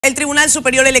El Tribunal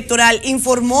Superior Electoral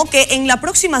informó que en la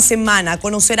próxima semana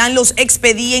conocerán los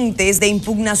expedientes de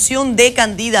impugnación de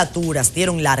candidaturas.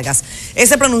 Dieron largas.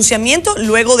 Ese pronunciamiento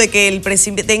luego de que el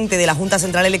presidente de la Junta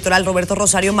Central Electoral, Roberto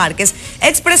Rosario Márquez,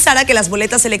 expresara que las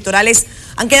boletas electorales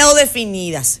han quedado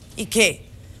definidas y que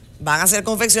van a ser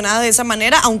confeccionadas de esa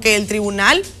manera, aunque el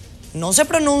tribunal no se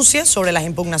pronuncie sobre las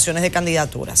impugnaciones de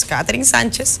candidaturas. Catherine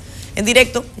Sánchez, en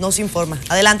directo, nos informa.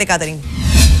 Adelante, Catherine.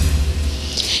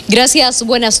 Gracias,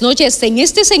 buenas noches. En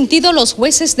este sentido, los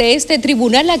jueces de este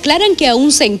tribunal aclaran que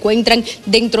aún se encuentran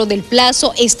dentro del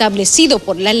plazo establecido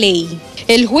por la ley.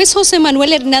 El juez José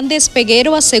Manuel Hernández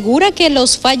Peguero asegura que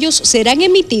los fallos serán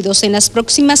emitidos en las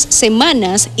próximas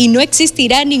semanas y no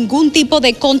existirá ningún tipo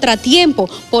de contratiempo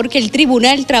porque el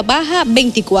tribunal trabaja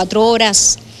 24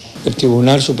 horas. El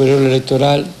Tribunal Superior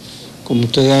Electoral, como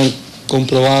ustedes han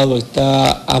comprobado,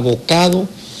 está abocado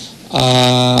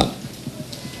a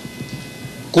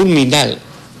culminar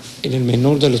en el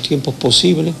menor de los tiempos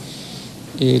posibles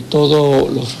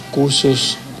todos los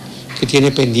recursos que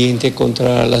tiene pendiente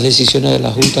contra las decisiones de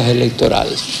las juntas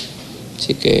electorales.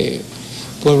 Así que el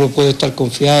pueblo puede estar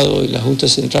confiado y la Junta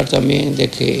Central también de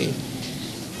que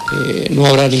no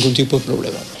habrá ningún tipo de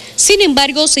problema. Sin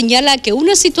embargo, señala que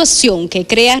una situación que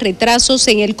crea retrasos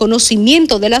en el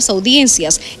conocimiento de las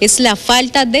audiencias es la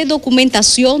falta de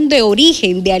documentación de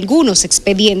origen de algunos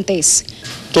expedientes.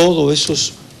 Todos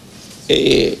esos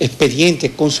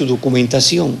expedientes con su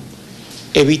documentación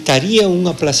evitaría un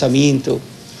aplazamiento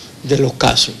de los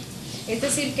casos. Es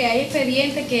decir, que hay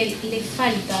expedientes que le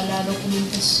falta la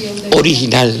documentación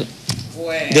original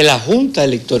de la Junta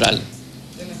Electoral,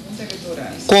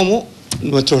 como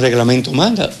nuestro reglamento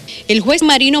manda. El juez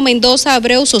Marino Mendoza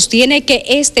Abreu sostiene que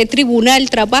este tribunal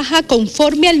trabaja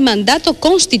conforme al mandato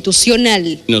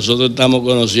constitucional. Nosotros estamos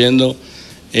conociendo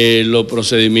los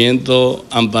procedimientos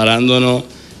amparándonos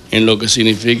en lo que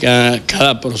significa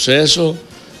cada proceso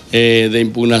de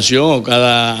impugnación o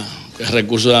cada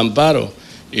recurso de amparo.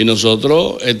 Y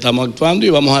nosotros estamos actuando y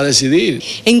vamos a decidir.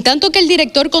 En tanto que el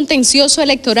director contencioso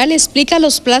electoral explica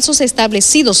los plazos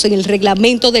establecidos en el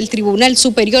reglamento del Tribunal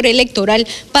Superior Electoral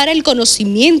para el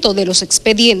conocimiento de los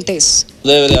expedientes.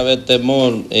 Debe de haber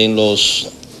temor en los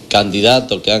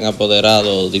candidatos que han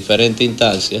apoderado diferentes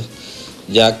instancias,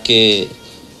 ya que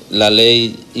la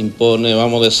ley impone,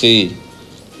 vamos a decir,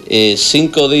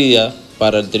 5 días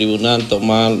para el tribunal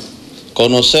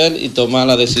conocer y tomar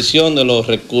la decisión de los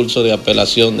recursos de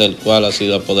apelación del cual ha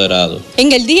sido apoderado.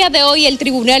 En el día de hoy, el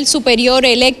Tribunal Superior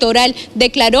Electoral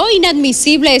declaró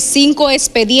inadmisibles 5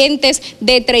 expedientes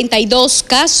de 32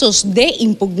 casos de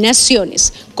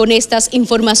impugnaciones. Con estas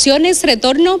informaciones,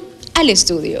 retorno al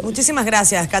estudio. Muchísimas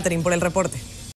gracias, Catherine, por el reporte.